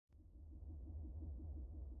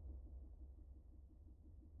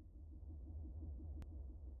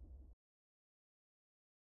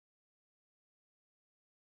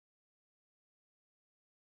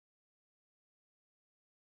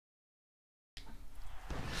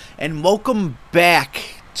and welcome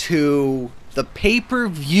back to the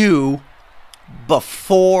pay-per-view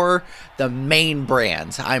before the main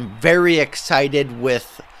brands. I'm very excited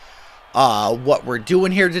with what we're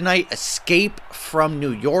doing here tonight. Escape from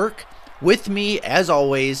New York. With me, as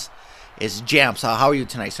always, is JamSaw. How are you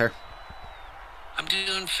tonight, sir? I'm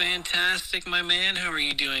doing fantastic, my man. How are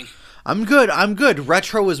you doing? I'm good.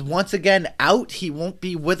 Retro is once again out. He won't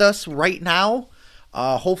be with us right now.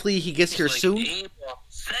 Hopefully he gets here soon.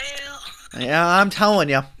 Sale. Yeah, I'm telling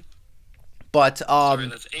you. But Sorry,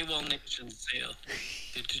 that's AWOL Nation sale.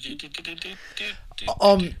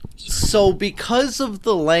 So because of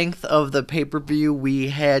the length of the pay-per-view, we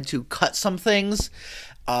had to cut some things.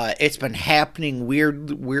 It's been happening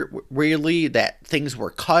weirdly that things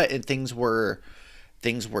were cut and things were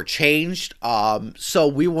changed. So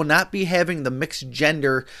we will not be having the mixed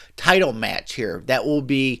gender title match here. That will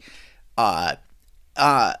be on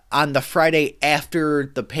the Friday after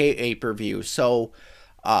the pay-per-view. So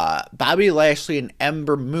Bobby Lashley and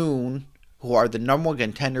Ember Moon, who are the number one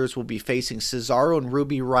contenders, will be facing Cesaro and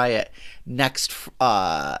Ruby Riott next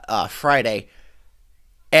Friday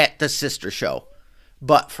at the sister show.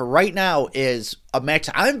 But for right now is a match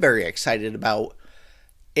I'm very excited about.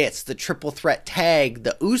 It's the triple threat tag,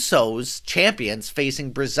 the Usos champions,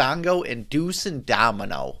 facing Breezango and Deuce and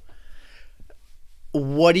Domino.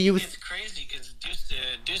 What do you? It's crazy because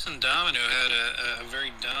Deuce and Domino had a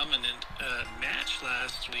very dominant match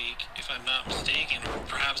last week, if I'm not mistaken, or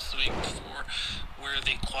perhaps the week before, where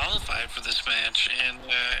they qualified for this match, and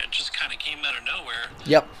it just kind of came out of nowhere.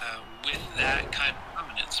 Yep. With that kind of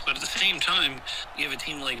dominance, but at the same time, you have a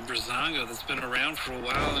team like Breezango that's been around for a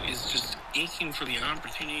while and is just aching for the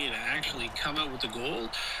opportunity to actually come out with the gold.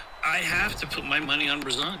 I have to put my money on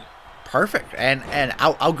Breezango. Perfect. And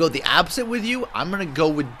I'll go the opposite with you. I'm going to go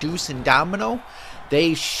with Deuce and Domino.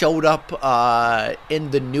 They showed up in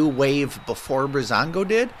the new wave before Breezango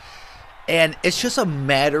did. And it's just a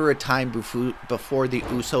matter of time before the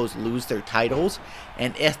Usos lose their titles.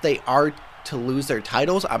 And if they are to lose their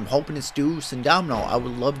titles, I'm hoping it's Deuce and Domino. I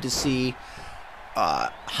would love to see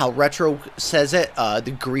how Retro says it,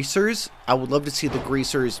 the Greasers. I would love to see the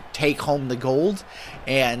Greasers take home the gold,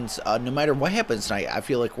 and no matter what happens tonight, I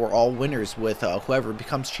feel like we're all winners with whoever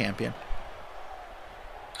becomes champion.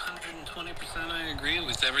 120%, I agree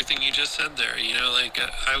with everything you just said there. You know, like,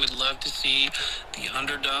 I would love to see the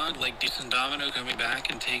underdog, like Deuce and Domino, coming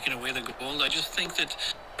back and taking away the gold. I just think that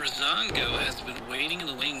Breezango has been waiting in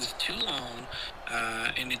the wings too long,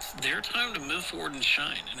 and it's their time to move forward and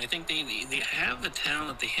shine. And I think they have the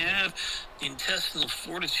talent, they have the intestinal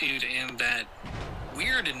fortitude, and that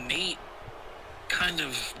weird innate kind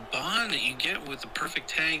of bond that you get with the perfect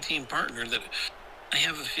tag team partner that I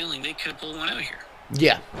have a feeling they could pull one out here.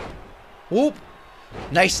 Yeah. Whoop.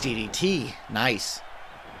 Nice DDT. Nice.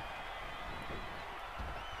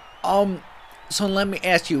 So let me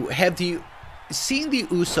ask you, have you seen the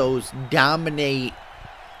Usos dominate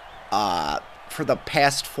for the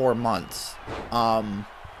past 4 months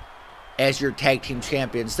as your tag team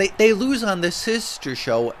champions? They lose on the sister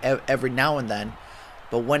show every now and then,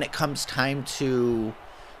 but when it comes time to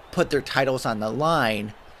put their titles on the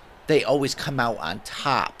line, they always come out on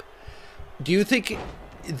top. Do you think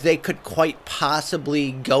they could quite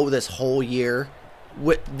possibly go this whole year?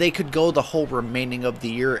 They could go the whole remaining of the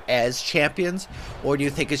year as champions, or do you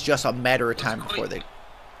think it's just a matter of time before they?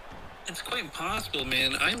 It's quite possible,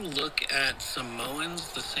 man. I look at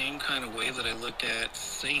Samoans the same kind of way that I look at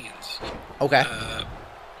Saiyans. Okay.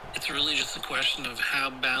 It's really just a question of how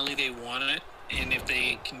badly they want it, and if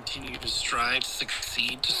they continue to strive, to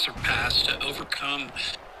succeed, to surpass, to overcome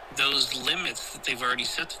those limits that they've already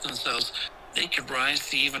set to themselves, they could rise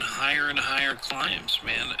to even higher and higher climbs,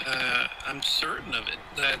 man. I'm certain of it,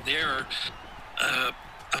 that they're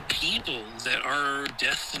a people that are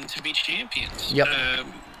destined to be champions. Yep.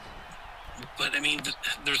 But, I mean,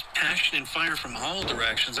 there's passion and fire from all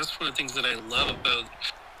directions. That's one of the things that I love about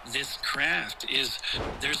this craft is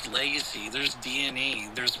there's legacy, there's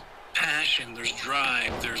DNA, there's passion, there's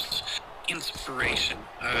drive, there's inspiration,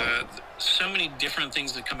 so many different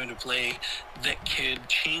things that come into play that could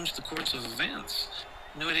change the course of events.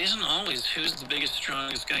 No, it isn't always who's the biggest,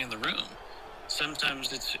 strongest guy in the room.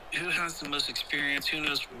 Sometimes it's who has the most experience, who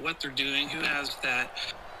knows what they're doing, who has that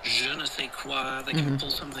je ne sais quoi that can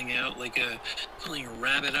pull something out, like pulling a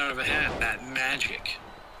rabbit out of a hat, that magic.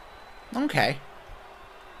 Okay.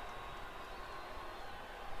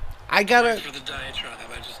 I gotta. For the diatribe,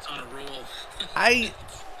 I just on a roll.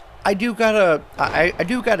 I do gotta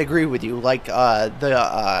agree with you. Like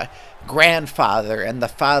the grandfather and the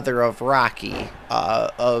father of Rocky,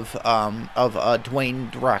 of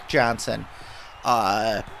Dwayne "The Rock" Johnson.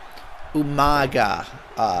 Umaga,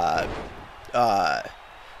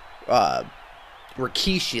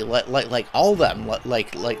 Rikishi, like all of them,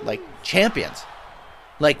 like champions.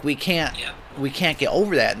 Like we can't get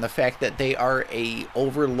over that, and the fact that they are a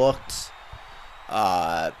overlooked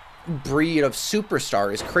breed of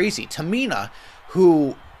superstar is crazy. Tamina,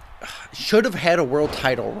 who should have had a world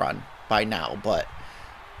title run by now, but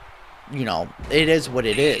you know, it is what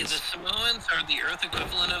it is. The Samoans are the Earth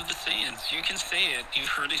equivalent of the Saiyans. You can say it. You've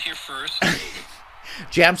heard it here first.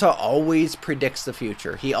 JamSaw always predicts the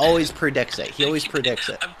future. He always predicts it. He always predicts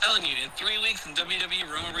it. I'm telling you, in 3 weeks in WWE,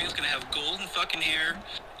 Roman Reigns is going to have golden fucking hair.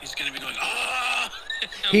 He's going to be going, oh!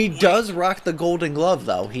 He does rock the golden glove,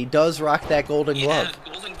 though. He does rock that golden glove.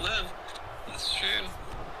 Yeah, golden glove. That's true.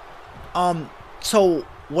 So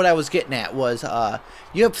what I was getting at was,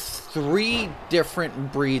 you have 3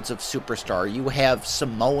 different breeds of superstar. You have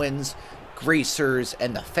Samoans, Greasers,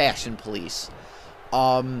 and the Fashion Police.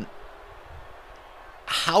 How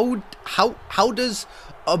does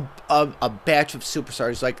a batch of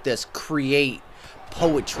superstars like this create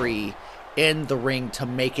poetry in the ring to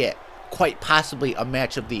make it quite possibly a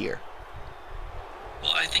match of the year?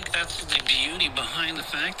 Well, I think that's the beauty behind the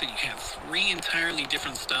fact that you have 3 entirely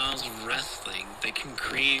different styles of wrestling that can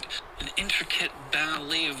create an intricate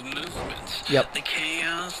ballet of movements. Yep. The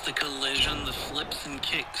chaos, the collision, the flips and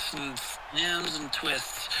kicks and slams and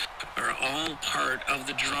twists are all part of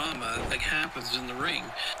the drama that happens in the ring.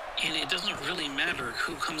 And it doesn't really matter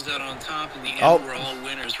who comes out on top. In the end, we're all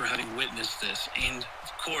winners for having witnessed this. And,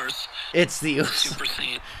 of course, it's the Super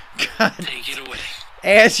Saiyan. God. Take it away.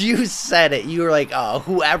 As you said it, you were like,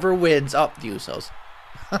 whoever wins, the Usos.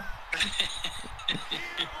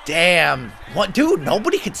 Damn. What, dude,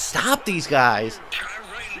 nobody can stop these guys. Try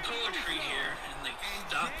writing poetry here, and they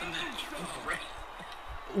stop the match.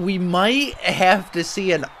 We might have to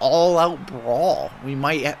see an all-out brawl. We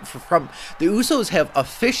might have, the Usos have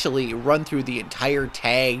officially run through the entire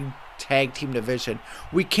tag team division.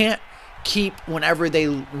 We can't keep, whenever they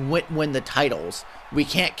win the titles, we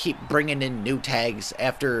can't keep bringing in new tags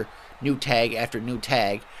after new tag after new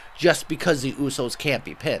tag just because the Usos can't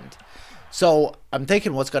be pinned. So I'm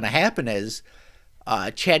thinking what's going to happen is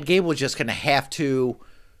Chad Gable is just going to have to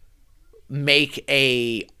make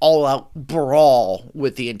a all-out brawl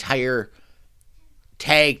with the entire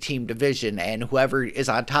tag team division, and whoever is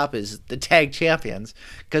on top is the tag champions,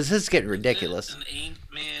 because this is getting ridiculous. An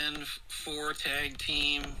 8-man 4 tag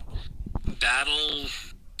team battle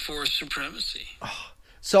for supremacy.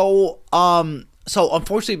 So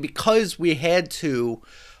unfortunately, because we had to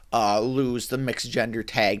lose the mixed gender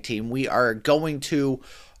tag team, we are going to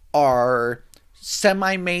our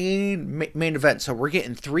main event. So we're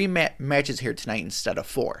getting 3 matches here tonight instead of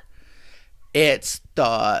 4. It's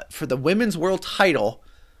for the women's world title,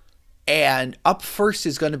 and up first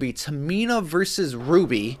is going to be Tamina versus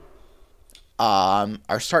Ruby.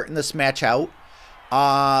 Are starting this match out.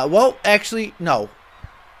 Well, actually, no.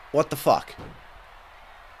 What the fuck?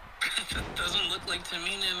 Doesn't look like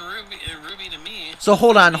Tamina and Ruby to me. So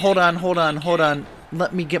hold on.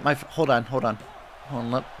 Let me get my hold on.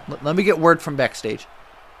 Let me get word from backstage.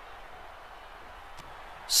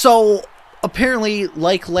 So apparently,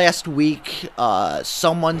 like last week,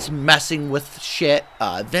 someone's messing with shit.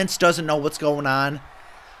 Vince doesn't know what's going on.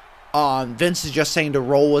 Vince is just saying to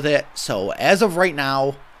roll with it. So as of right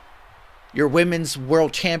now, your women's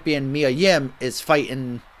world champion Mia Yim is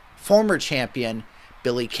fighting former champion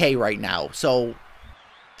Billie Kay right now. So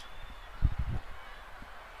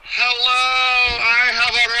hello, I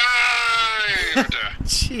have arrived.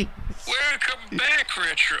 Jeez. Welcome back,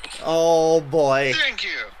 Retro. Oh boy. Thank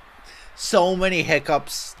you. So many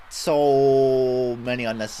hiccups. So many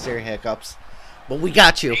unnecessary hiccups. But we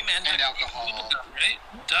got you. And alcohol. Right?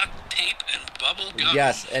 Duct tape and bubble gum.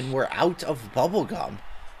 Yes, and we're out of bubble gum.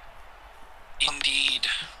 Indeed.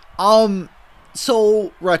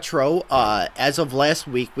 So Retro, as of last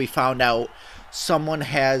week, we found out someone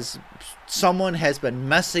has been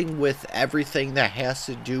messing with everything that has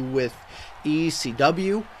to do with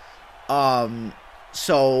ECW.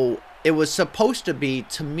 So it was supposed to be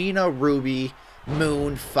Tamina, Ruby,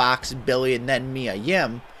 Moon, Fox, Billy, and then Mia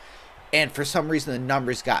Yim. And for some reason, the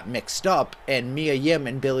numbers got mixed up, and Mia Yim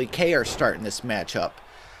and Billie Kay are starting this matchup.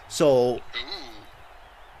 So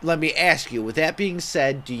let me ask you, with that being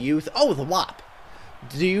said, do you... the WAP.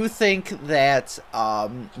 Do you think that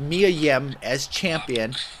Mia Yim as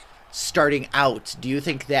champion starting out, do you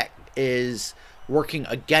think that is working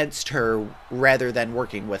against her rather than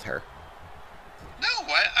working with her? No,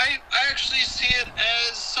 I actually see it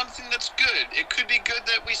as something that's good. It could be good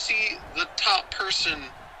that we see the top person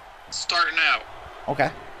starting out. Okay.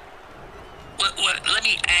 Let me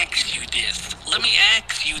me ask you this. Let me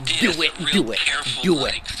ask you this. Do it, real do it, careful, do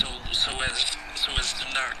it. like, so as to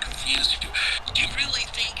not confuse you. Do you really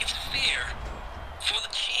think it's fair for the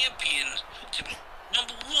champion to be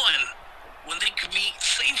number one when they could be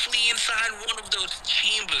safely inside one of those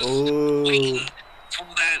chambers waiting for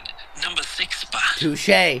that number 6 spot?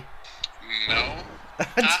 No.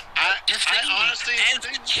 Just I honestly as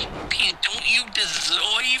the champion, don't you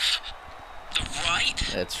deserve the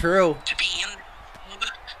right That's true. to be in the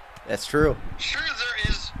chamber? That's true. Sure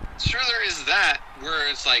there is that where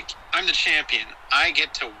it's like, I'm the champion. I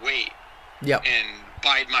get to wait Yep. and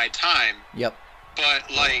bide my time. Yep. But,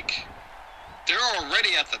 like, they're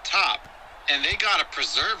already at the top, and they gotta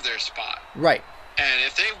preserve their spot. Right. And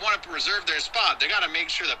if they want to preserve their spot, they gotta make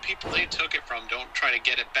sure the people they took it from don't try to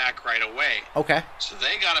get it back right away. Okay. So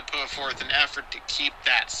they gotta put forth an effort to keep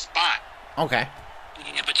that spot. Okay.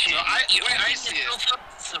 Yeah, but you, So you I open see yourself it.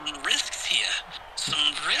 up to some risks here.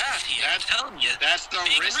 Some risks here, I'm telling you. That's the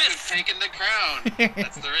Big risk risks. of taking the crown.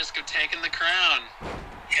 That's the risk of taking the crown.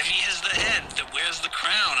 Heavy is the head that wears the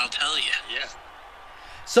crown, I'll tell you. Yes.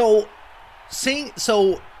 So,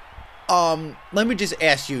 let me just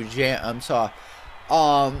ask you, JamSaw,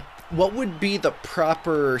 what would be the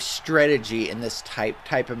proper strategy in this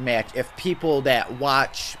type of match if people that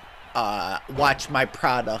watch my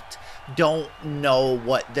product don't know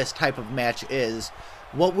what this type of match is?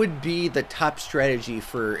 What would be the top strategy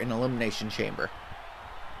for an elimination chamber?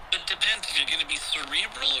 It depends if you're going to be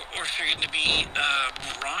cerebral or if you're going to be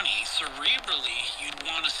brawny. Cerebrally, you'd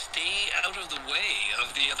want to stay out of the way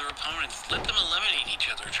of the other opponents. Let them eliminate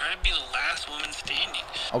each other. Try to be the last woman standing.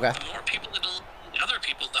 Okay. The more people that eliminate other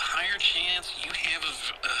people, the higher chance you have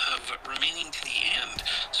of remaining to the end.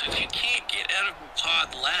 So if you can't get out of the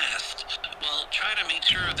pod last, well, try to make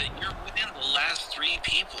sure that you're within the last 3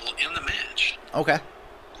 people in the match. Okay.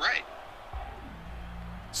 Right.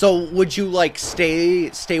 So would you like stay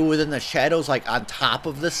within the shadows, like on top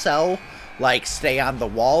of the cell, like stay on the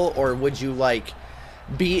wall, or would you like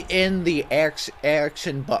be in the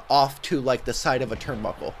action but off to like the side of a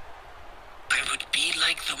turnbuckle? I would be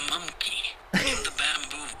like the monkey in the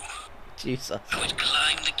bamboo. Jesus. I would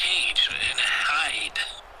climb the cage and hide.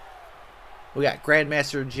 We got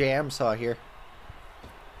Grandmaster JamSaw here.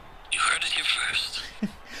 You heard it here first.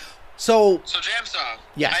 So JamSaw.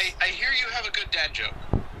 Yes. I hear you have a good dad joke.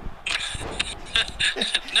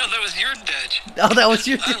 No, that was your dad. oh, that was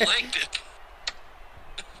your. I liked it.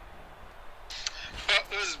 What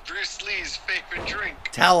was Bruce Lee's favorite drink?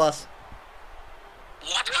 Tell us.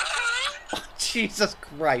 What? Jesus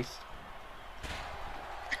Christ.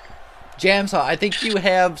 JamSaw, I think you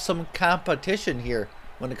have some competition here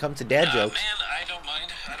when it comes to dad jokes. Man, I don't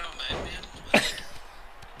mind, man.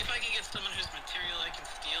 If I can get someone whose material I can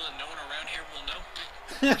steal and no one around here will know.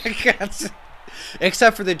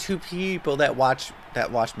 Except for the 2 people that watch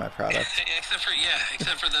my product.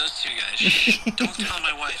 except for those 2 guys. Shh, don't tell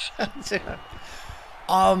my wife.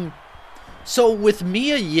 So with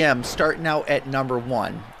Mia Yim starting out at number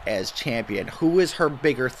 1 as champion, who is her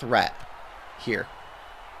bigger threat here?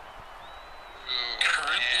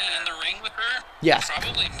 Currently in the ring with her? Yes.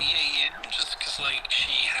 Probably Mia Yim, just because, like,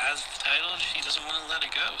 she has the title and she doesn't want to let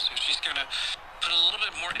it go. So she's going to put a little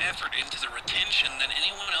bit more effort into the retention than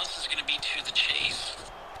anyone else is going to be to the chase.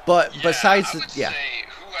 But Yeah, besides, I would say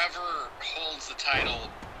whoever holds the title,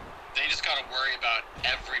 they just got to worry about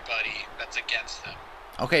everybody that's against them.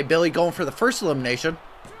 Okay, Billy going for the first elimination.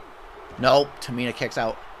 Nope, Tamina kicks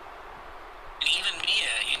out. And even Mia,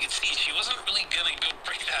 you can see she wasn't really going to go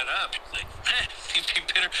break that up. She's like, be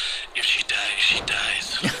bitter. If she dies, she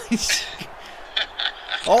dies.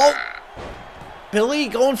 Oh, Billy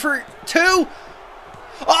going for 2.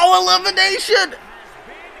 Oh, elimination!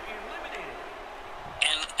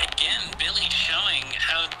 And again, Billy showing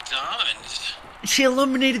how dominant. She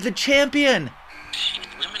eliminated the champion. She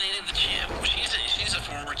eliminated the champ. She's a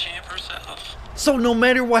former champ herself. So no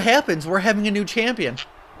matter what happens, we're having a new champion.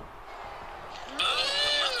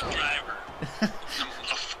 Oh, the driver. The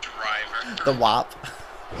Muff Driver. The WAP.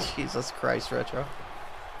 Jesus Christ, Retro.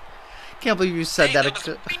 Can't believe you said that. That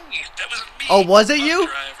was me. Oh, was it Muff you?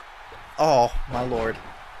 Driver. Oh, my lord.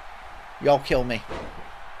 Y'all kill me.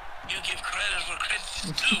 You give credit where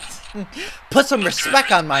credit's due. Put some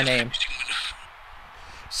respect on my name.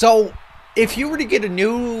 So, if you were to get a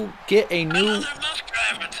new Another Muff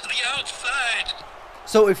Driver to the outside.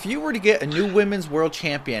 So if you were to get a new women's world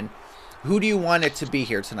champion, who do you want it to be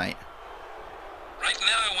here tonight? Right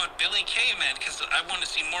now I want Billy Kay, man, because I want to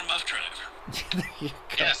see more Muff Driver.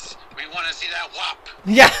 Yes, we want to see that WAP.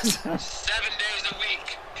 Yes. 7 days a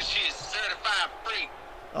week, because she is certified free.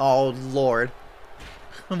 Oh, Lord.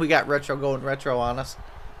 We got retro going retro on us.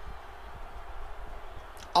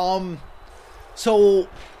 So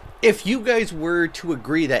if you guys were to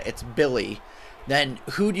agree that it's Billy, then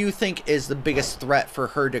who do you think is the biggest threat for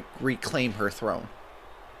her to reclaim her throne?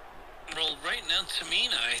 Well, right now,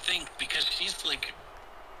 Tamina, I think, because she's like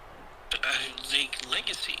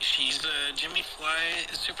legacy. She's Jimmy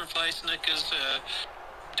Superfly Snuka's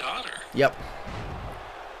daughter. Yep.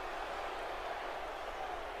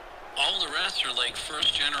 All the rest are like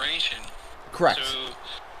first generation. Correct. So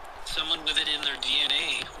someone with it in their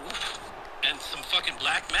DNA, oof, and some fucking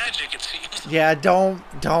black magic, it seems. Yeah, don't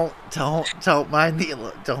mind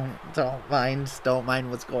don't mind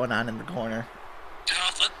what's going on in the corner.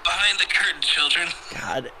 Don't look behind the curtain, children.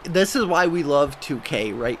 God, this is why we love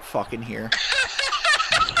 2K right fucking here.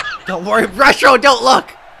 Don't worry, retro, don't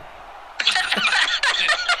look.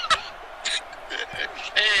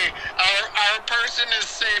 Hey, our person is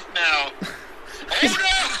safe now. Oh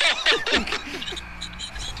no!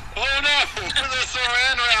 Oh no! The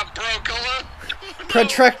saran wrap broke,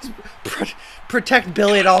 Protect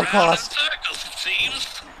Billy at all costs. Circles, it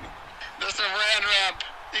seems. The saran wrap,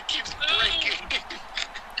 it keeps breaking.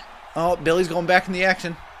 Oh, Billy's going back in the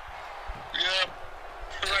action. Yep.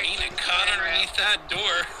 Tamina caught underneath that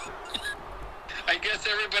door. I guess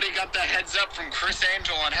everybody got the heads up from Chris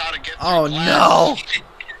Angel on how to get through Oh glass.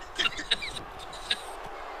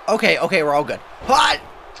 no! Okay, we're all good. What?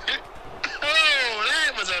 Oh,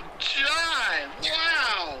 that was a jive!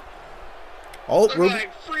 Wow! Oh, Looked Ruby.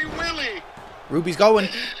 like Free Willy. Ruby's going.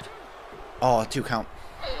 Oh, 2 count.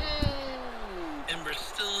 Oh, Ember's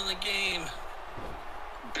still in the game.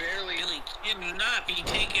 barely. Billy cannot be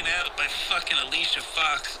taken out by fucking Alicia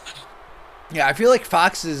Fox. Yeah, I feel like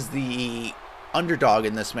Fox is the underdog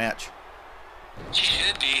in this match. She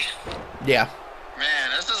should be. Yeah. Man,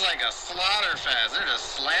 this is like a slaughter fest. They're just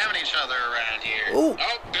slamming each other around here. Ooh.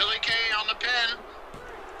 Oh, Billy Kay on the pin.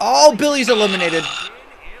 Oh, Billy's eliminated.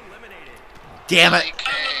 Damn it. Billy I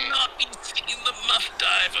Kay. will not be seeing the Muff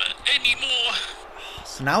Diver anymore.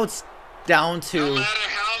 So now it's down No to... matter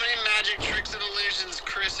how many magic tricks and illusions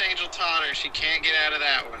Chris Angel taught her, she can't get out of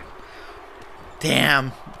that one.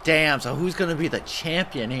 Damn. So who's going to be the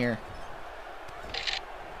champion here?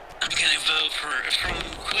 I'm gonna vote from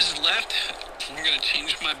who's left. I'm gonna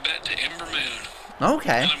change my bet to Ember Moon.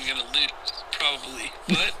 Okay. And I'm gonna lose, probably.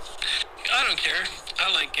 But I don't care.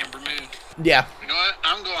 I like Ember Moon. Yeah. You know what?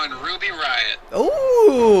 I'm going Ruby Riot.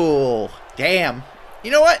 Ooh. Damn.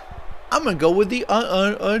 You know what? I'm going to go with the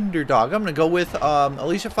underdog. I'm going to go with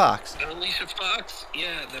Alicia Fox. Alicia Fox?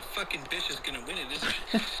 Yeah, that fucking bitch is gonna win it, isn't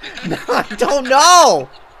she? No, I don't know.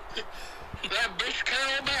 That bitch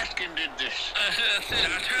Carol Baskin did this.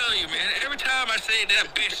 I tell you, man, every time I say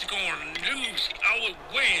that bitch is going to lose, she always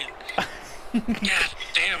win. God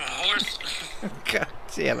damn horse. God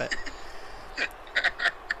damn it.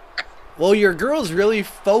 Well, your girl's really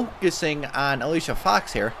focusing on Alicia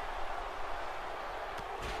Fox here.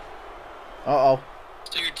 Uh-oh.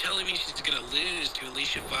 So you're telling me she's gonna lose to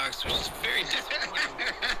Alicia Fox, which is very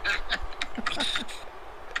disappointing.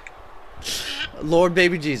 Lord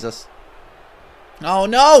baby Jesus. Oh,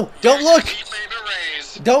 no. Don't look. Keep Baby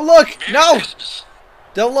Rays. Don't look. Merry No. Christmas.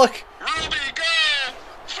 Don't look. Ruby, go!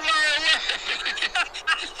 Fly away!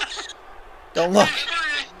 Don't look.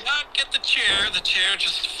 Did not get the chair. The chair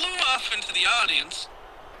just flew off into the audience.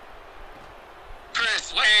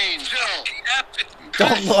 Chris What Angel! happened? Don't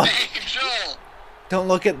Chris look. Angel! Don't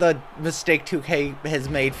look at the mistake 2K has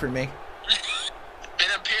made for me.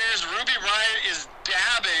 It appears Ruby Riot is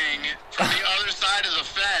dabbing from the other side of the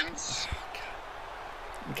fence.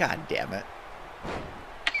 God damn it.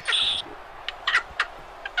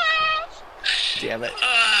 Damn it.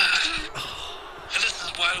 This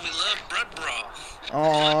is why we love Blood Brawl.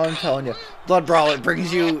 Oh, I'm telling you. Blood Brawl, it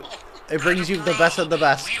brings you the best of the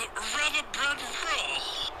best. We rub a Blood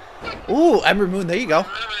Brawl. Ooh, Ember Moon, there you go.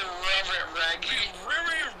 Really love it, Raggy. We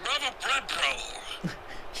rub a Blood Brawl.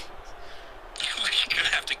 We're gonna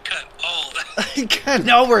have to cut all that.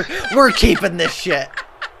 No, we're keeping this shit.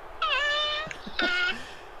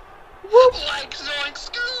 Like Zoink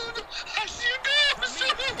Scoon! I see you go!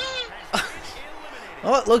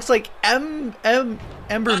 Oh, it looks like Ember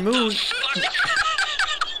Moon.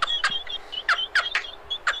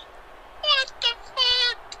 What the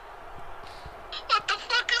fuck? What the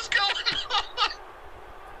fuck is going on?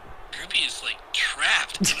 Ruby is like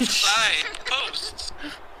trapped inside posts.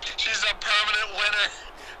 She's a permanent winner.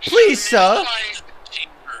 Please, sir.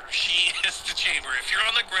 Chamber. She is the chamber. If you're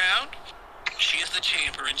on the ground, she is the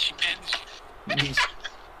chamber, and she pins.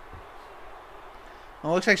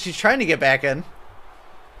 Well, looks like she's trying to get back in.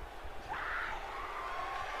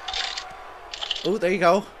 Oh, there you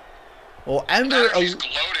go. Well, Ember. Now she's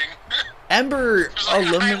gloating. Ember She's like, I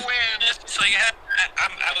eliminated. win. It's like,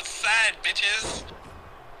 I'm outside, bitches.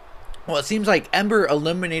 Well, it seems like Ember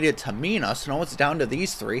eliminated Tamina, so now it's down to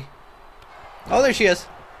these three. Oh, there she is.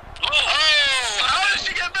 Oh, how did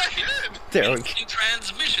she get back in? There we go. Instant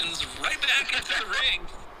transmissions right back into the ring.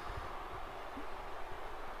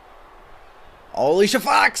 Oh, Alicia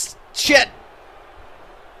Fox. Shit.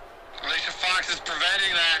 Alicia Fox is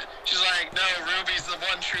preventing that. She's like, no, Ruby's the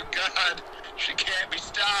one true god. She can't be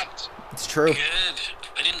stopped. It's true. Good.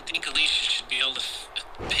 I didn't think Alicia should be able to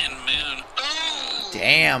pin Moon. Ooh.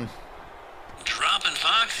 Damn. Dropping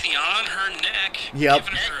Foxy on her neck. Yep.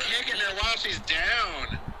 Giving her And kicking her while she's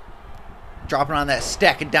down. Dropping on that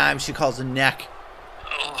stack of dimes she calls a neck.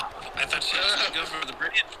 Oh, I thought she was going to go for the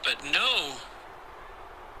bridge, but no.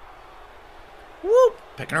 Whoop.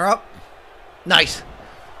 Picking her up. Nice.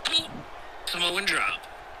 Boom. Samoan drop.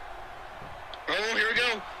 Oh, here we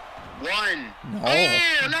go. One. No.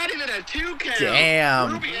 Oh, not even a 2 count.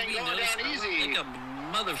 Damn. Ruby ain't going knows down how to easy. like a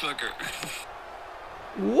motherfucker.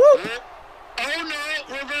 Whoop. Oh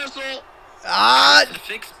no, reversal. Ah.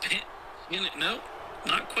 Crucifix pin. No,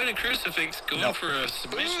 not quite a crucifix. Going Nope. for a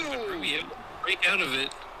submission, but Ooh. Ruby able to break out of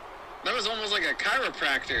it. That was almost like a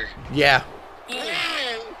chiropractor. Yeah. Ooh.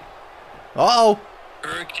 Whoa. Uh-oh.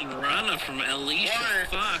 Hurricane Rana from Alicia One.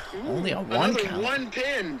 Fox. Ooh, Only a 1 another count. 1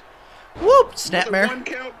 pin. Whoop. Snapmare. Another 1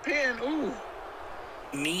 count pin. Ooh.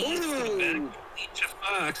 Knees to the back Ooh. of Alicia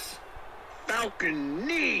Fox. Falcon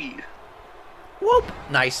knee. Whoop.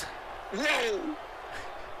 Nice. Whoa.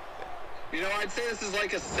 You know, I'd say this is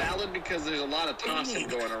like a salad because there's a lot of tossing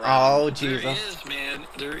going around. Oh, There Jesus. is, man.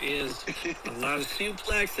 There is a lot of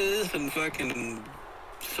suplexes and fucking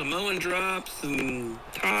Samoan drops and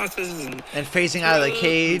tosses and And phasing out of the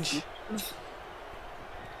cage.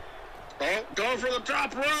 Oh, going for the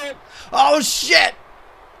top rope. Oh, shit.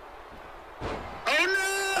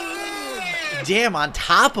 Oh no! Damn, on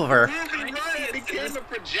top of her. Ruby Riott became a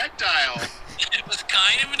projectile. it was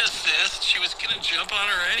kind of an assist. She was gonna jump on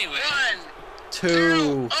her anyway. 1,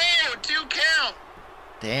 2. Oh, 2 count.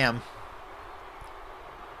 Damn.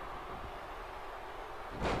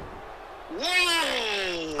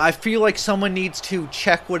 Whoa! I feel like someone needs to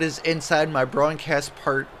check what is inside my broadcast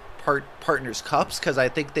partners' cups, because I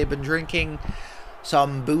think they've been drinking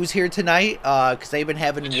some booze here tonight, because they've been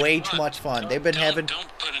having way too much fun. They've been having... Don't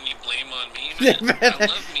put any blame on me, man. I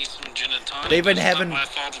love me some gin and tonic. They've been It's having- not my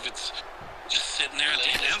fault if it's just sitting there at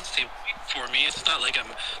the announce table waiting for me. It's not like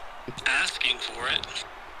I'm asking for it.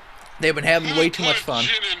 They've been having way too much Put fun.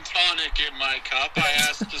 Gin and tonic in my cup. I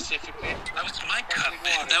asked specifically. That was my cup,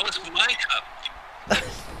 man. That was my cup.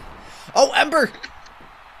 Oh, Ember!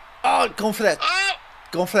 Oh, going for that. Oh!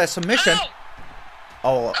 Going for that submission. Oh!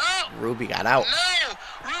 Oh, Oh! Ruby got out. No!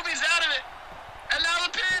 Ruby's out of it! And now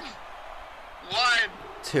the pin! 1,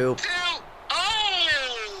 2. 2, oh!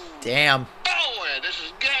 Damn. Boy, this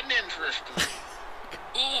is getting interesting.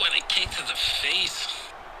 Ooh, and a kick to the face.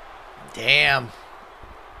 Damn.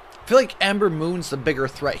 I feel like Ember Moon's the bigger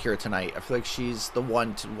threat here tonight. I feel like she's the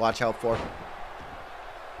one to watch out for.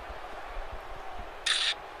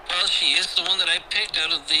 Well, she is the one that I picked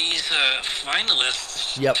out of these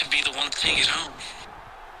finalists Yep. to be the one to take it home.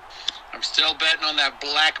 I'm still betting on that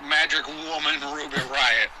black magic woman, Ruby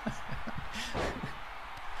Riott.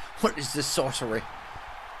 What is this sorcery?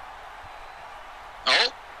 Oh!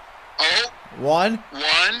 Oh! 1,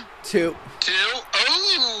 1, 2. 2,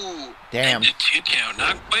 oh! Damn. And a 2 count,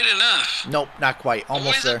 not quite enough. Nope, not quite. Almost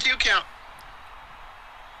Always there. a 2 count.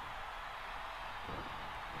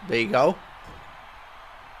 There you go.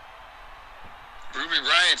 Ruby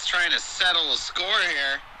Riott's trying to settle a score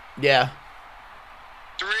here. Yeah.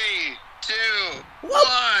 3, 2, Whoop.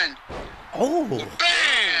 1. Oh,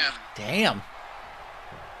 Bam! damn.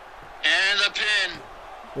 And the pin.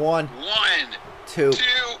 1, 1, 2. 2.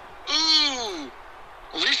 Ooh!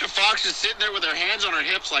 Alicia Fox is sitting there with her hands on her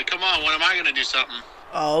hips like, come on, when am I going to do something?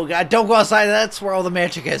 Oh, God. Don't go outside. That's where all the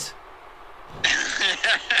magic is.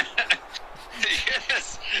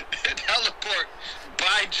 Yes! Teleport.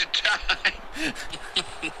 Bide your time.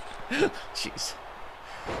 Jeez.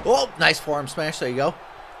 Oh, nice forearm smash. There you go.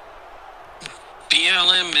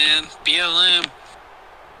 BLM, man. BLM.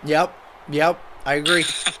 Yep. Yep. I agree.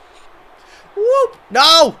 Whoop.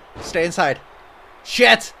 No. Stay inside.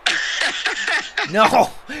 Shit. No.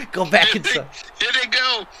 Go back inside. Here they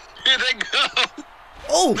go. Here they go.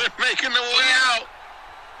 Oh. They're making the way out.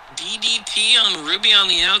 DDT on Ruby on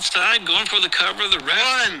the outside, going for the cover of the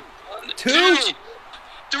ref. 1, 2. 2,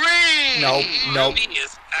 3. Nope. Nope. Ruby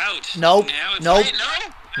is out. Nope. Now it's Nope. Wait, no?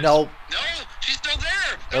 Nope. No, she's still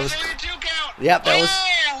there. That was- There's only a 2 count. Yep, that was-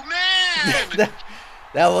 Oh, man.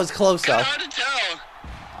 That was close, though. Kinda hard to tell.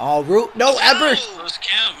 Oh, Root. No, Ember. Close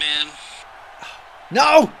count, man.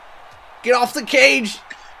 No. Get off the cage.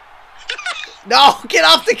 No, get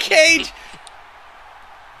off the cage.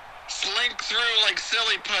 Slink through like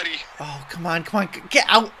silly putty. Oh, come on, come on. Get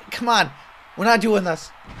out. Come on. We're not doing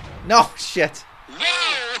this. No, shit.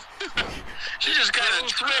 Whoa! She just got a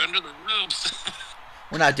trip. Under the ropes.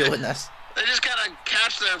 We're not doing this. They just gotta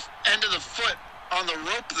catch the end of the foot on the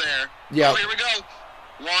rope there. Yep. Oh, here we go.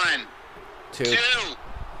 1, 2. 2.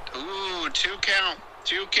 Ooh, 2 count.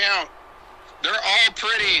 2 count. They're all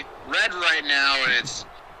pretty red right now, and it's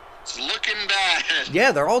looking bad.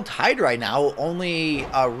 Yeah, they're all tied right now. Only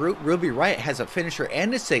Ruby Riott has a finisher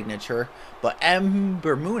and a signature, but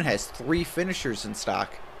Ember Moon has 3 finishers in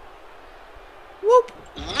stock. Whoop.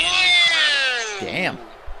 Whoa! Damn.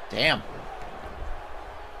 Damn.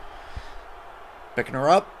 Picking her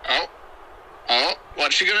up. Oh. Oh,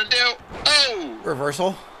 what's she gonna do? Oh!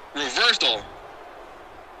 Reversal. Reversal.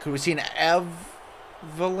 Could we see an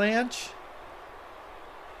avalanche?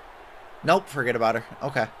 Nope, forget about her.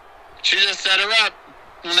 Okay. She just set her up,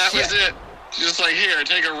 and that was it. She's just like, here,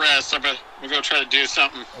 take a rest. I'm gonna go try to do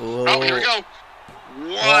something. Ooh. Oh, here we go.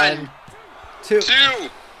 1, 2. 2.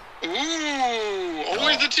 Ooh,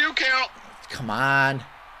 always the 2 count. Come on.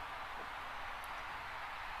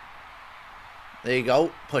 There you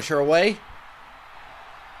go. Push her away.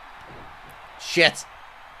 Shit.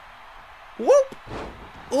 Whoop.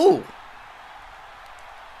 Ooh.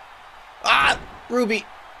 Ah, Ruby.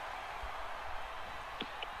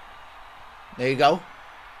 There you go.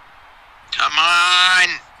 Come on.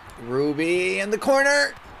 Ruby in the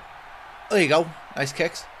corner. There you go. Nice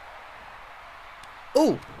kicks.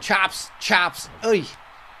 Ooh, chops, chops. Oy.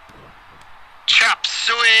 Chop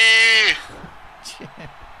suey.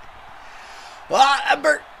 Ah,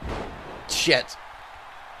 Ember. Shit.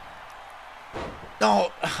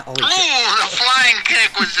 No. Ooh, the flying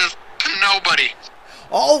kick was just to nobody.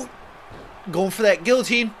 Oh, going for that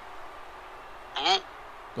guillotine. Ooh.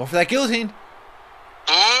 Going for that guillotine.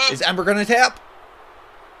 Ooh. Is Ember gonna tap?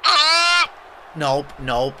 Ooh. Nope,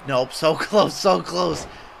 nope, nope. So close, so close.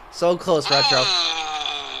 So close, Retro. Ooh.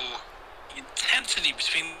 The intensity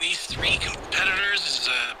between these 3 competitors is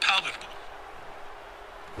palpable.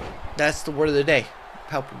 That's the word of the day.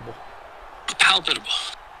 Palpable. Palpable.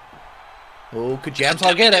 Oh, could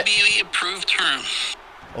JamSaw get it? WWE approved term.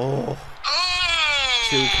 Oh, Ooh.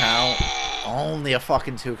 2 count. Only a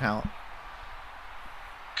fucking 2 count.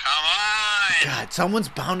 Come on. God, someone's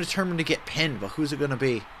bound determined to get pinned, but who's it gonna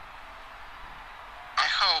be? I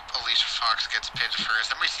hope Alicia Fox gets pinned first.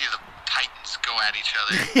 Then we see the Titans go at each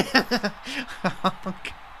other.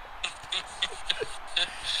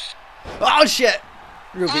 Oh shit!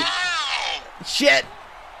 Ruby. Oh! Shit!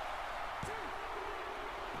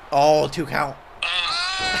 Oh, 2 count.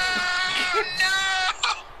 Oh, no!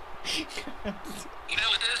 You know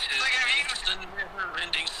what this is? It's the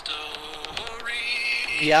never-ending story.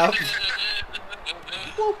 Yep.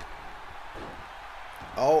 Whoop.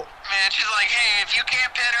 Oh. Man, she's like, hey, if you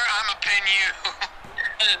can't pin her, I'ma pin you.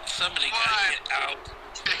 Somebody gotta get out.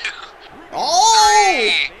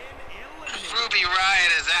 Oh! 3. Ruby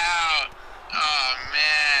Riott is out. Oh,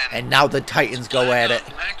 man. And now the Titans go at it.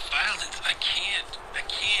 Black violence. I can't.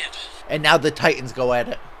 And now the Titans go at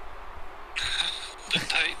it. The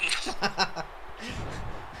Titans. Oh,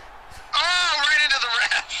 right into the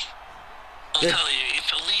ref. I'll tell you,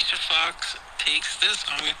 if Alicia Fox takes this,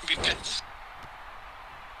 I'm gonna be pissed.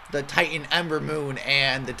 The Titan Ember Moon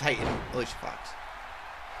and the Titan Alicia Fox.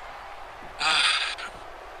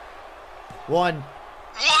 1, 1,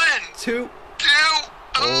 2. 2.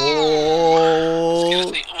 Oh.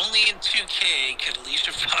 Excuse me, only in 2K could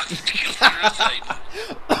Alicia Fox be considered a Titan.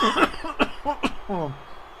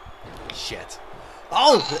 Shit.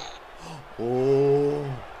 Oh. Oh.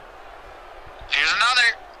 Here's another.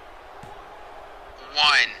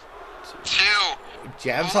 1, 2.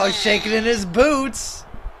 JamSaw's shaking in his boots.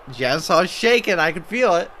 JamSaw's shaking. I can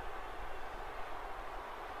feel it.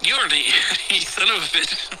 You're the you son of a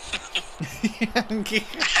bitch. Here they go.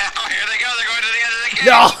 They're going to the end of the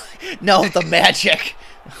game. No, the magic.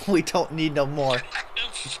 We don't need no more.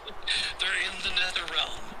 They're in the nether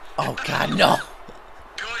realm. Oh God, no.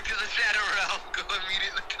 Going to the shadow realm. Go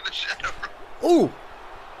immediately to the shadow realm. Ooh.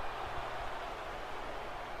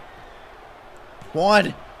 1,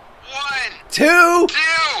 1, 2, 2,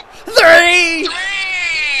 3. 3.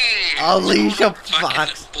 Alicia Fucking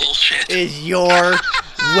Fox bullshit. is your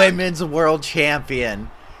women's world champion.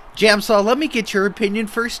 JamSaw, let me get your opinion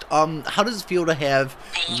first. How does it feel to have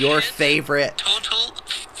your Bullshit. favorite? Total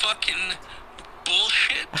fucking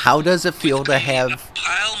bullshit. How does it feel to A have?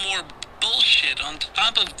 pile more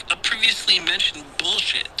top of a previously mentioned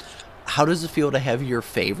bullshit. How does it feel to have your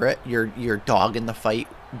favorite, your dog in the fight,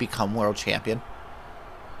 become world champion?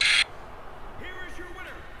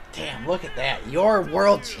 Damn, look at that. You're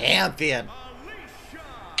world champion.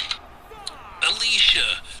 Alicia,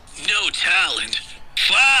 no talent.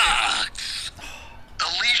 Fox.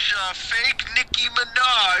 Alicia, fake Nicki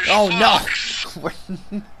Minaj. Oh, Fox. no. We're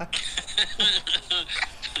not-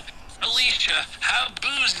 Alicia, how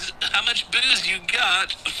much booze you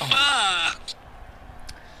got? Fox.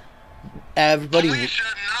 Everybody, Alicia,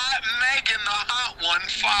 not Megan, the hot one.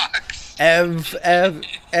 Fox.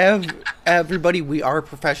 everybody, we are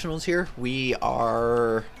professionals here. We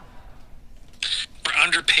are... We're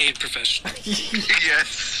underpaid professionals.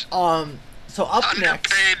 Yes. So up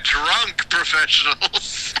next... Underpaid drunk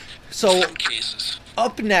professionals. So Some cases.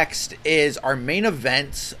 up next is our main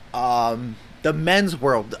event, the men's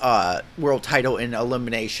world title in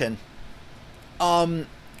elimination.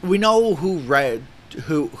 We know who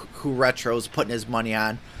Retro's putting his money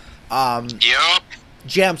on. Yup.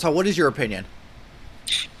 JamSaw, what is your opinion?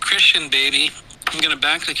 Christian, baby. I'm going to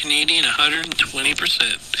back the Canadian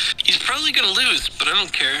 120%. He's probably going to lose, but I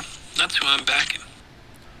don't care. That's who I'm backing.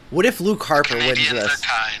 What if Luke Harper wins Canadians are this?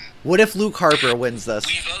 kind. What if Luke Harper wins this?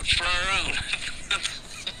 We vote for our own.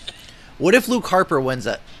 What if Luke Harper wins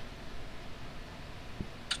it?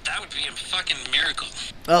 That would be a fucking miracle.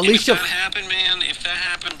 Alicia... If that happened, man, if that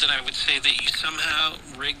happened, then I would say that you somehow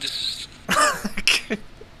rigged this.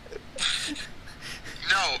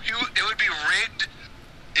 No, it would be rigged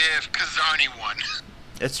if Kazarni won.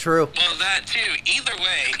 It's true. Well, that too. Either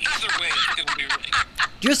way, it's going to be rigged.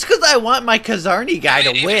 Just because I want my Kazarni guy to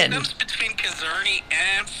If win. it comes between Kazarni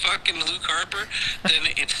and fucking Luke Harper,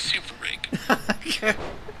 then it's super rigged.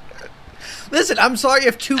 Listen, I'm sorry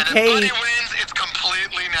if And if 2K... Buddy wins, it's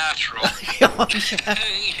completely natural.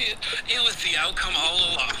 It was the outcome all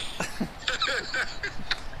along.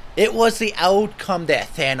 It was the outcome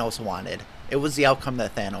that Thanos wanted. It was the outcome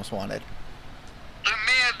that Thanos wanted. It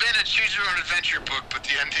may have been a choose your own adventure book, but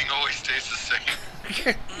the ending always stays the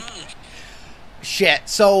same. Shit.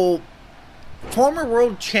 So, former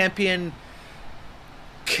world champion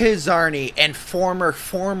Kazarni and former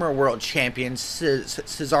world champion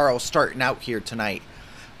Cesaro starting out here tonight.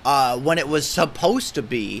 When it was supposed to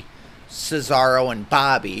be Cesaro and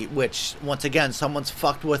Bobby, which, once again, someone's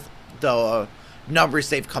fucked with the numbers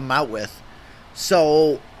they've come out with.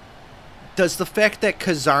 So, does the fact that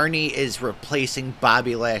Kazarni is replacing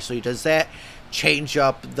Bobby Lashley, does that change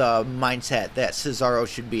up the mindset that Cesaro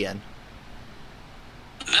should be in?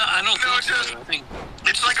 No, I don't No, think so. I think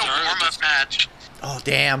It's like a Cesaro warm-up just- match. Oh,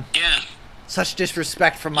 damn. Yeah. Such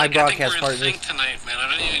disrespect from my Like, broadcast I think we're in partners. sync tonight, man.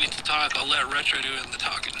 I don't even need to talk. I'll let Retro do the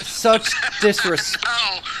talking. Such disrespect.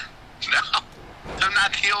 No. I'm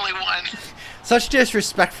not the only one. Such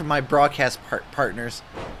disrespect from my broadcast partners.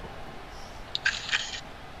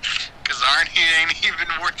 Kazarni ain't even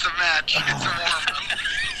worth a match. It's a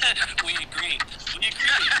warm-up. We agree.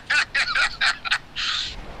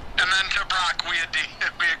 And then to Brock, we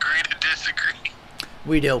agree to disagree.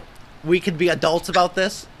 We do. We could be adults about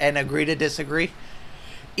this and agree to disagree.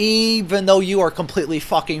 Even though you are completely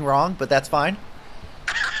fucking wrong, but that's fine.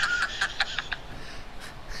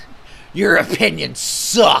 Your opinion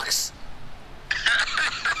sucks.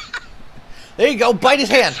 There you go. Bite his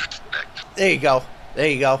hand. There you go. There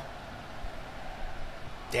you go.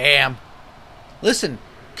 Damn. Listen,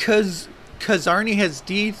 Kazarni has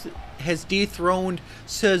dethroned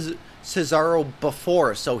Cesaro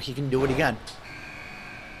before, so he can do it again.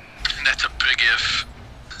 That's a big if.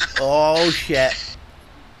 Oh, shit.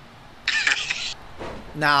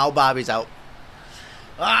 Now Bobby's out.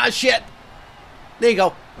 Ah, shit. There you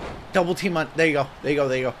go. Double team on. There you go. There you go.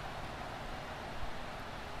 There you go.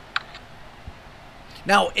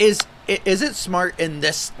 Now, is it smart in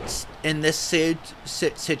this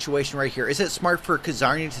situation right here? Is it smart for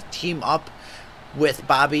Kazarni to team up with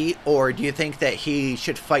Bobby, or do you think that he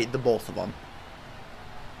should fight the both of them?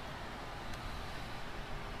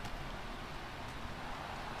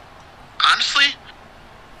 Honestly,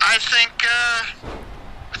 I think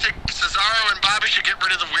Cesaro and Bobby should get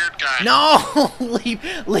rid of the weird guy. No,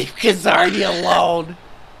 leave Kazarni alone.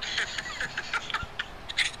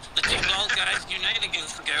 The two bald guys unite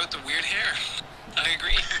against the guy with the weird hair. I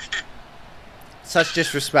agree. Such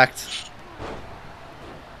disrespect.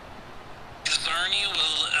 Kazarni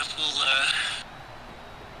will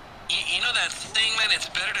you know that thing, man. It's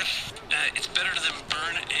better to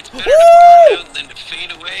burn out than to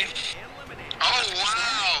fade away. Oh,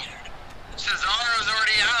 wow. Cesaro's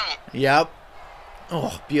already out. Yep.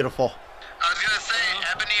 Oh, beautiful. I was going to say,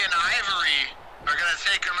 Ebony and Ivory are going to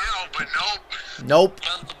take him out, but nope. Nope.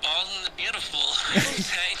 Well, the ball and the beautiful. Okay, this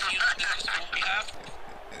is what we have.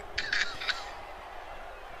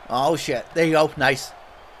 Oh, shit. There you go. Nice.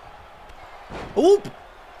 Oop.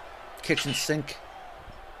 Kitchen sink.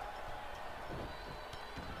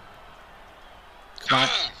 Come on.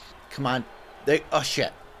 Come on. Oh,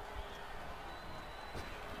 shit.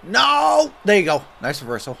 No! There you go. Nice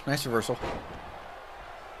reversal. Nice reversal.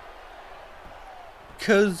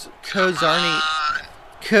 Cause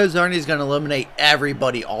Arnie's gonna eliminate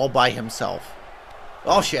everybody all by himself.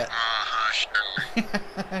 Oh, shit. Sure.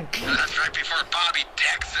 That's right before Bobby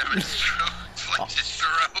decks him and slits his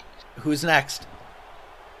throat. Who's next?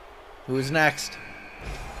 Who's next?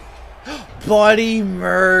 Buddy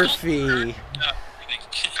Murphy.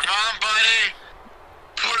 Come on, buddy.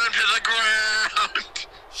 Put him to the ground.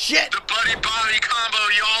 Shit. The Buddy Bobby combo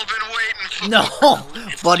y'all been waiting for.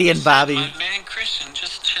 No. Buddy and Bobby. My man Christian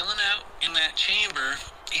just chilling out in that chamber.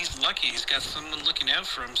 He's lucky. He's got someone looking out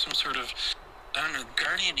for him. Some sort of, I don't know,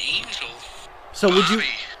 guardian angel. So would you? Bobby.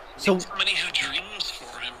 So Somebody who dreams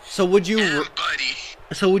for him. so would you? Yeah, buddy.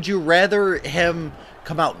 So would you rather him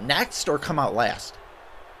come out next or come out last?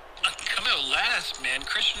 Come out last, man.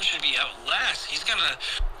 Christian should be out last. He's gonna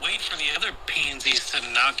wait for the other pansies to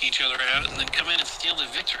knock each other out and then come in and steal the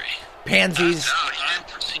victory. Pansies. No,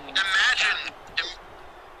 imagine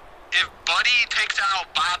if Buddy takes out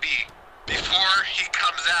Bobby before he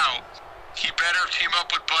comes out. He better team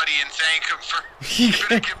up with Buddy and thank him for. He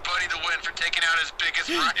better give Buddy the win for taking out his biggest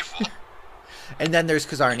rival. And then there's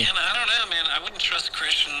Kazarni. And I don't know, man. I wouldn't trust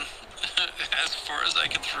Christian as far as I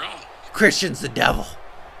can throw him. Christian's the devil.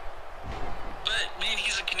 But, man,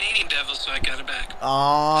 he's a Canadian devil, so I got it back.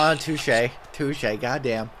 Aw, touche. Touche.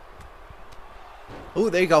 Goddamn. Ooh,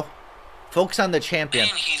 there you go. Focus on the champion.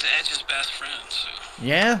 And he's Edge's best friend, so.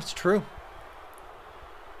 Yeah, it's true.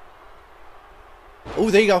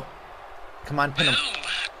 Ooh, there you go. Come on, pin him. Boom.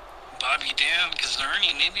 Bobby down.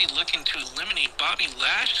 Kazarni maybe looking to eliminate Bobby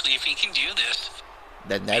Lashley if he can do this.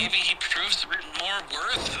 Then Maybe he proves a bit more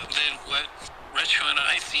worth than what Retro and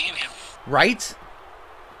I see in him. right?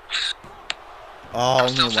 Oh, I'm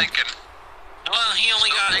still only one. thinking. Well, he only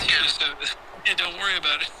got two, so yeah, don't worry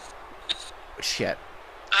about it. Shit.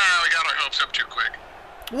 Ah, we got our hopes up too quick.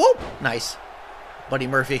 Whoop! Nice. Buddy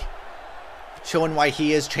Murphy. Showing why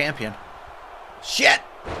he is champion. Shit!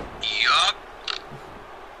 Yup.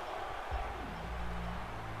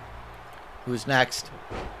 Who's next?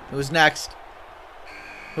 Who's next?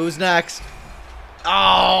 Who's next?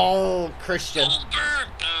 Oh, Christian. Goldberg!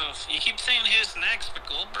 No, you keep saying who's next, but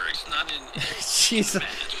Goldberg's not in Jeez. the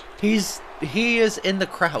match. He is in the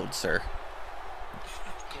crowd, sir.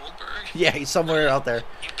 Goldberg? Yeah, he's somewhere out there.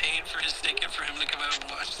 You paid for his ticket for him to come out and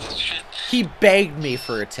watch this shit? He begged me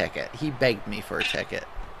for a ticket. He begged me for a ticket.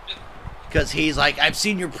 Because he's like, I've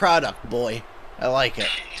seen your product, boy. I like it.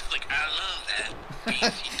 He's like, I love that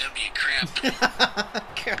WCW crap.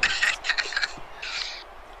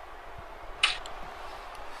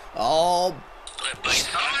 Oh, But by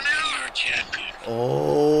now you're a champion.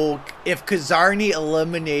 oh, if Kazarni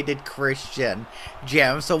eliminated Christian,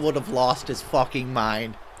 JamSaw would have lost his fucking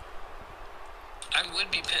mind. I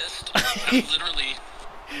would be pissed. I literally.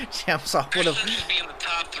 JamSaw would Christian have, should be in the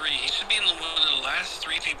top three. He should be in one of the last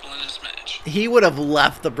three people in this match. he would have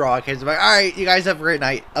left the broadcast. Like, all right, you guys have a great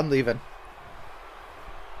night. I'm leaving.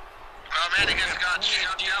 Oh man, he just got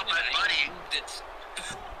shut out by Buddy.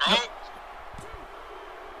 Oh.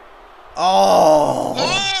 Oh,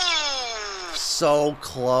 Oh! so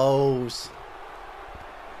close.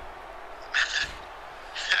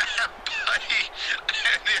 Buddy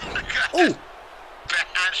and the other guy Oh,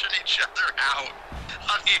 bashing each other out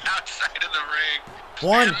on the outside of the ring.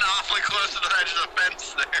 one. Getting awfully close to the edge of the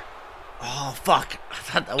fence there. Oh, fuck. I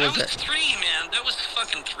thought that That was was it. three, man. That was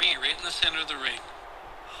fucking three, right in the center of the ring.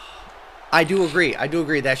 I do agree. I do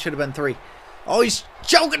agree. That should have been 3. Oh, he's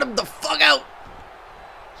choking him the fuck out.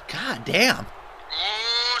 God damn.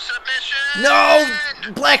 Oh, submission!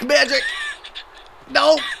 No! Black magic!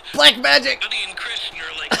 No! Black magic! Buddy and Christian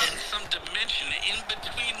are like in some dimension in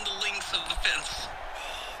between the links of the fence.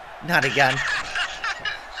 Not again.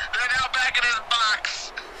 They're now back in his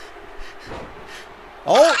box.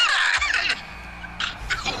 Oh!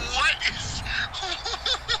 What is...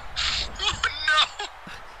 Oh, no!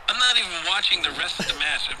 I'm not even watching the rest of the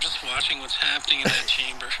match. I'm just watching what's happening in that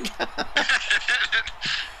chamber.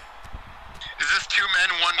 Is this 2 men,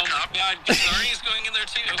 1 Oh cup? my god, Kazari's going in there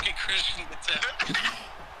too? Okay, Christian gets out.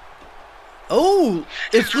 Oh!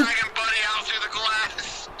 He's If Luke, dragging Buddy out through the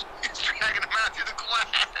glass. He's dragging him out through the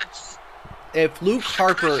glass. if Luke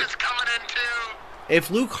Harper, Christian's coming in too. if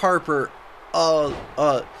Luke Harper,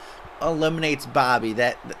 eliminates Bobby,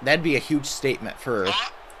 that'd be a huge statement for.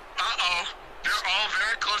 Uh-oh. They're all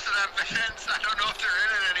very close to that fence. I don't know if they're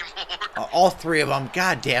in it anymore. All three of them.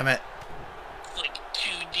 God damn it. Like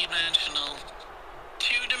two-dimensional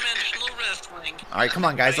wrestling. All right, come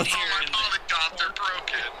on, guys. Right Let's. here My in polygons are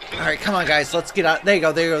broken. All right, come on, guys. Let's get out. There you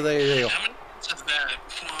go. There you go. There you go. How many is that?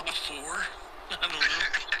 4? I don't know.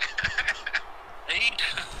 8?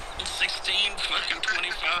 16? Fucking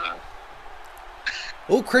 25?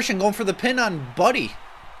 Oh, Christian going for the pin on Buddy.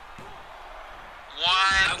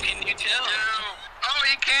 How 1, can you 2. tell? Oh,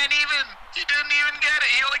 he can't even. He didn't even get it.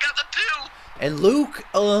 He only got the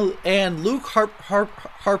 2. And Luke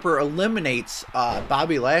Harper eliminates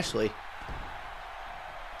Bobby Lashley.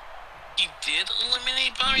 He did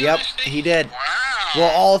eliminate Bobby Yep, Lashley? he did. Wow.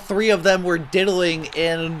 Well, all three of them were diddling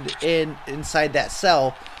inside that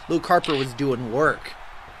cell. Luke Harper was doing work.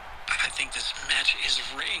 I think this match is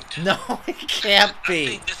rigged. No, it can't I be.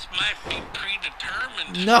 think this might be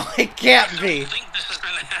predetermined. No, it can't I be. don't think this is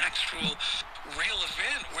an actual real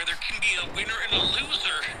event where there can be a winner and a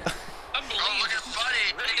loser. I believe Oh, look at this is Buddy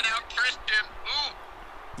rigged. taking out Christian.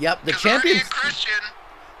 Ooh. Yep, the Kazarian champion. and Christian.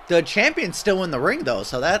 The champion's still in the ring though,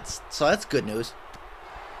 so that's good news.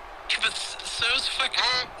 Yeah, but so's fucking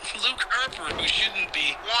Luke Harper, who shouldn't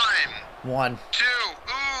be. 1, 1. 2.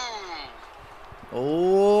 Ooh.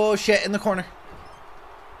 Oh shit! In the corner.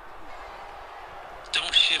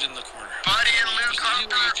 Don't shit in the corner. Buddy and Luke There's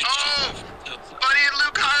anywhere you Harper. can Oh. shit. Buddy and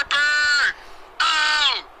Luke Harper.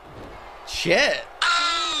 Oh. Shit!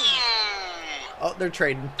 Oh. Oh, they're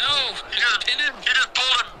trading. No, pin him. He just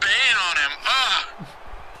pulled a bane on him.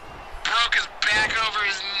 Broke his back over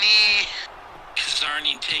his knee.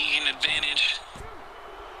 Kazarni taking advantage.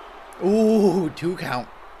 Ooh, 2 count.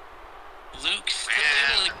 Luke's still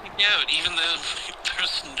able to kick out, even though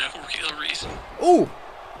there's no real reason. Ooh,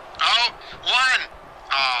 Oh, 1.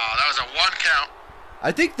 Oh, that was a 1 count.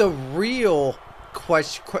 I think the real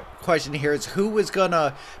question here is who is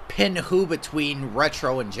gonna pin who between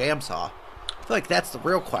Retro and JamSaw. I feel like that's the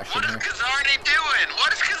real question What is here. Kazarni doing?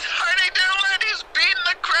 What is Kazarni doing? He's beating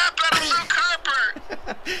the crap out of Luke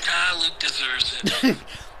Harper. Luke deserves it.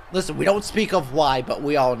 Listen, we don't speak of why, but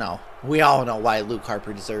we all know. We all know why Luke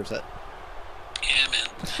Harper deserves it. Yeah,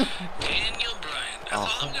 man. Daniel Bryan. That's all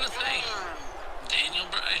I'm gonna say. Daniel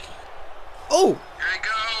Bryan. Oh, Here he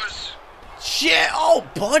goes. shit! Oh,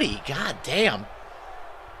 Buddy, god damn.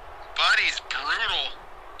 Buddy's brutal.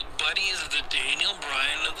 Buddy is the Daniel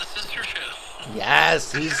Bryan of the sister show.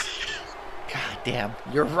 Yes, he's. God damn,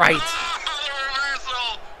 you're right. Oh, the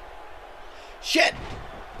reversal. Shit!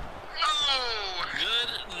 Oh.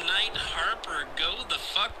 Good night, Harper. Go the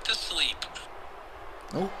fuck to sleep.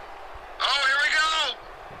 Oh, Oh, here we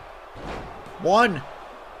go. 1.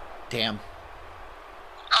 Damn.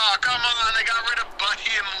 Oh, come on. They got rid of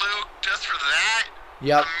Buddy and Luke just for that.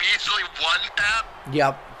 Yep, Immediately 1 tap.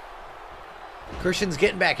 yep. Christian's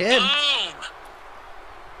getting back in. Boom.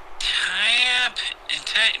 Tap.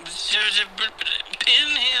 Pin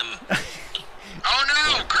him. Oh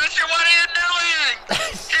no, Christian, what are you doing?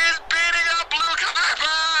 He's beating up Luke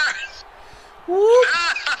Harper.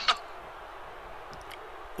 Whoop.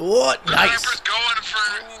 What? Luke Nice. Harper's going for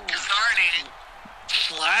Kazarni.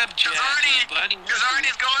 Slapjack, buddy.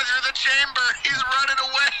 Kazarni's going through the chamber. He's running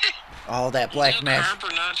away. Oh, that black Luke mesh.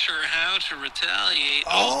 Harper not sure how to retaliate.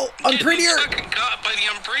 Oh, getting unprettier. fucking caught by the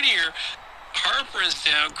unprettier. Harper is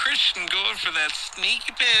down. Christian going for that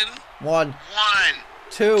sneaky pin. 1, 1,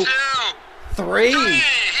 2, 2, 3. 3. He is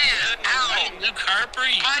out. Luke Harper,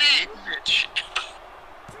 you Buddy. bitch.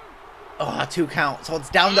 Oh, 2 count. So it's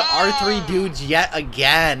down to our 3 dudes yet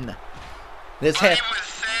again. This Buddy hit. was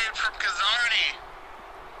saved from Kazarni.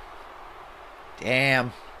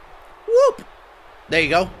 Damn. Whoop. There you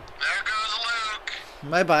go. There goes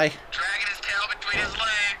Luke, Bye-bye. dragging his tail between his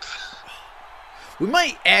legs. We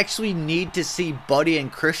might actually need to see Buddy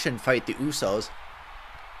and Christian fight the Usos.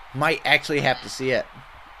 Might actually have to see it.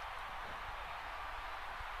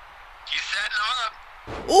 He's setting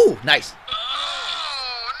up. Ooh, nice.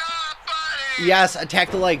 Oh, not Buddy. Yes,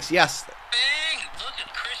 attack the legs. Yes. Bang! Look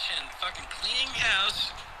at Christian fucking cleaning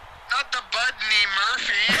house. Not the Budney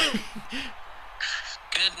Murphy.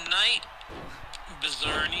 Good night,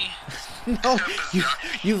 Bizarny. No,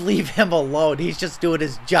 you leave him alone. He's just doing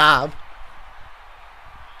his job.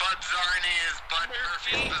 Bud Zarni is Bud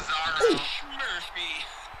Murphy's Bizarro. Murphy.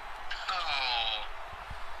 Oh.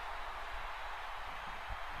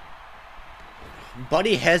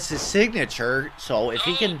 Buddy has his signature, so if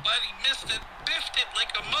he can... Buddy missed it. Biffed it like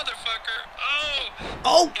a motherfucker. Oh!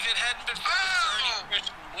 Oh! If it hadn't been for Bizarny,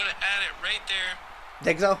 Christian would have had it right there.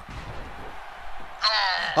 Think so?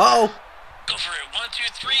 Oh. Uh-oh. Go for it. 1, 2,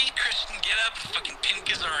 3. Christian, get up. Fucking pin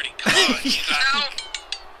Kazarni. Come on. You got No. it.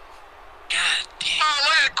 God damn. Oh,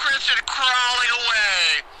 look at Christian crawling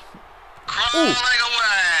away. Crawling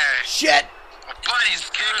away. Shit. My buddy's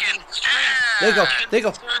kicking. There you go. There you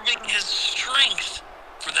go. Serving his strength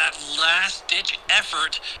for that last-ditch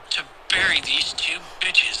effort to bury these two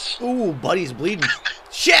bitches. Ooh, buddy's bleeding.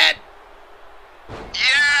 Shit.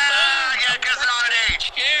 Yeah, Kazarni.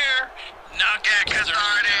 Chair. Knock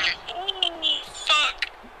Kazarni. Oh, fuck.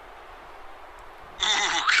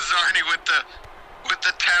 Ooh, Kazarni with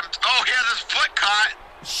the tempt. Oh, he has his foot caught.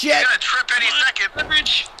 Shit. He's gonna trip any second.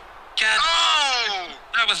 Leverage. God, Oh!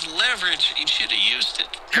 that was leverage. You should have used it.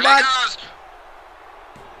 Here Come on. he goes.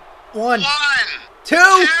 1, 1, 2. 2,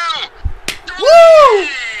 Woo!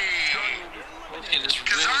 3.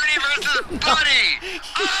 Kazarni versus Buddy.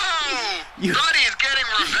 Oh! You- Buddy's getting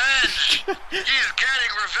revenge. He's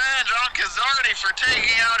getting revenge on Kazarni for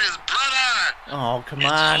taking out his brother. Oh, come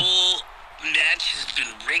This on. whole match has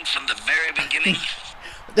been rigged from the very beginning.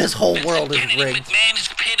 This whole world is Kennedy rigged. McMahon has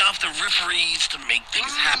paid off the referees to make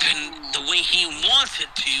things happen the way he wants it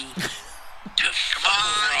to. Come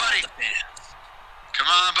on, buddy. Come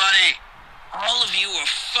on, buddy. All of you are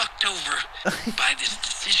fucked over by this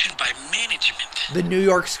decision by management The New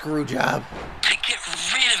York screw job. to get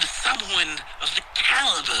rid of someone of the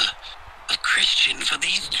caliber of Christian for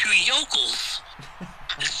these two yokels.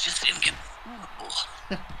 It's just inconceivable.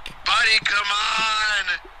 Buddy, come on.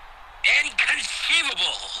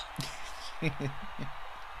 Inconceivable.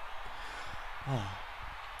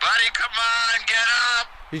 Buddy, come on. Get up.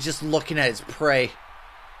 He's just looking at his prey.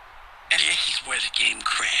 And this is where the game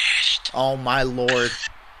crashed. Oh, my lord.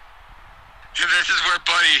 And this is where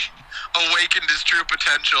Buddy awakened his true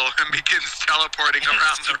potential and begins teleporting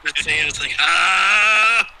around the ring. It's like,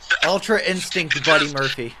 ah! Ultra Instinct Buddy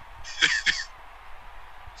Murphy.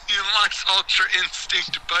 He unlocks Ultra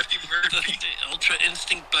Instinct Buddy Murphy. Ultra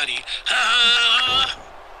Instinct Buddy. Ah!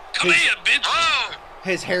 Come here, bitch! Oh!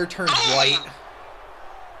 His hair turns white.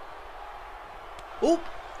 Oop.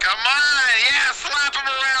 Come on! Yeah, slap him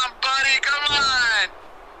around, buddy! Come on!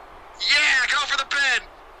 Yeah, go for the pin!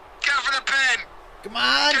 Go for the pin! Come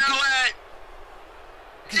on. Do it!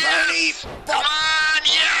 Kazarni. Yes! Come on,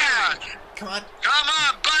 yeah! Come on. Come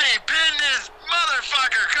on, buddy! Pin this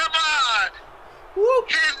motherfucker! Come on! Whoop.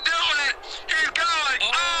 He's doing it! He's going!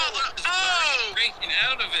 Oh! Breaking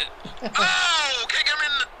out of it. Oh! Kick him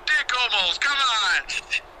in the dick almost! Come on!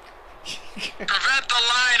 Prevent the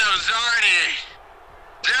line of Zarni!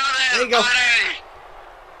 Do this, There you go. buddy!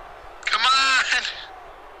 Come on!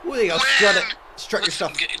 Ooh, there you go. Win. Strut it. Strut your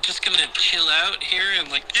stuff. Just gonna chill out here and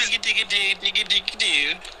like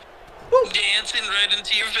digga-digga-doo, Woo. dancing right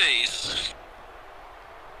into your face.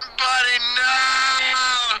 Buddy,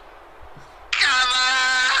 no! Come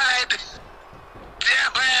on!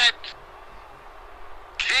 Do it!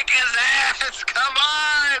 Kick his ass! Come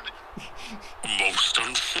on! Most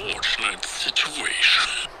unfortunate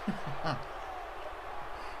situation.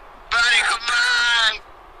 Buddy, come on!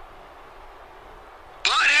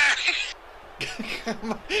 Buddy!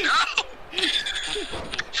 Come on. No! You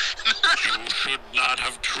should not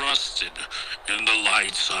have trusted in the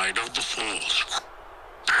light side of the Force.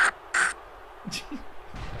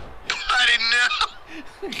 Buddy, no!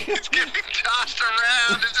 He's getting tossed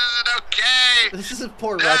around. This isn't okay. This is a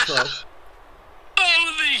poor Retro.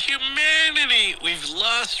 Oh, the humanity! We've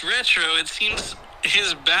lost Retro. It seems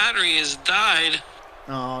his battery has died.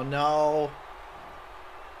 Oh, no.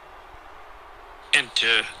 And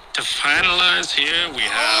to finalize here, we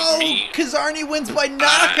have Oh, me. Kazarni wins by I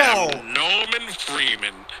knockout. am Norman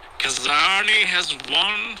Freeman. Kazarni has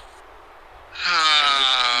won.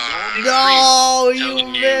 No,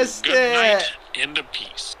 Telling you missed good it. night into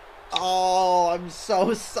peace. Oh, I'm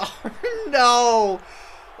so sorry. No.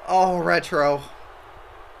 Oh, Retro.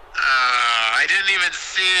 I didn't even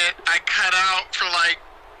see it. I cut out for like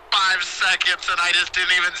 5 seconds and I just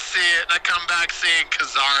didn't even see it. And I come back seeing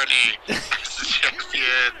Kazarni as the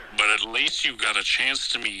champion. But at least you got a chance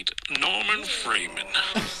to meet Norman Freeman.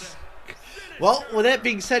 Well, with that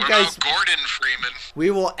being said, What guys, about Gordon Freeman?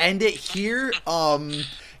 we will end it here.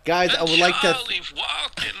 Guys, I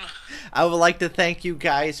would like to thank you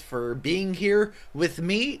guys for being here with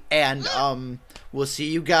me, and we'll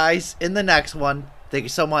see you guys in the next one. Thank you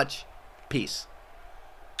so much. Peace.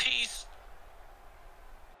 Peace.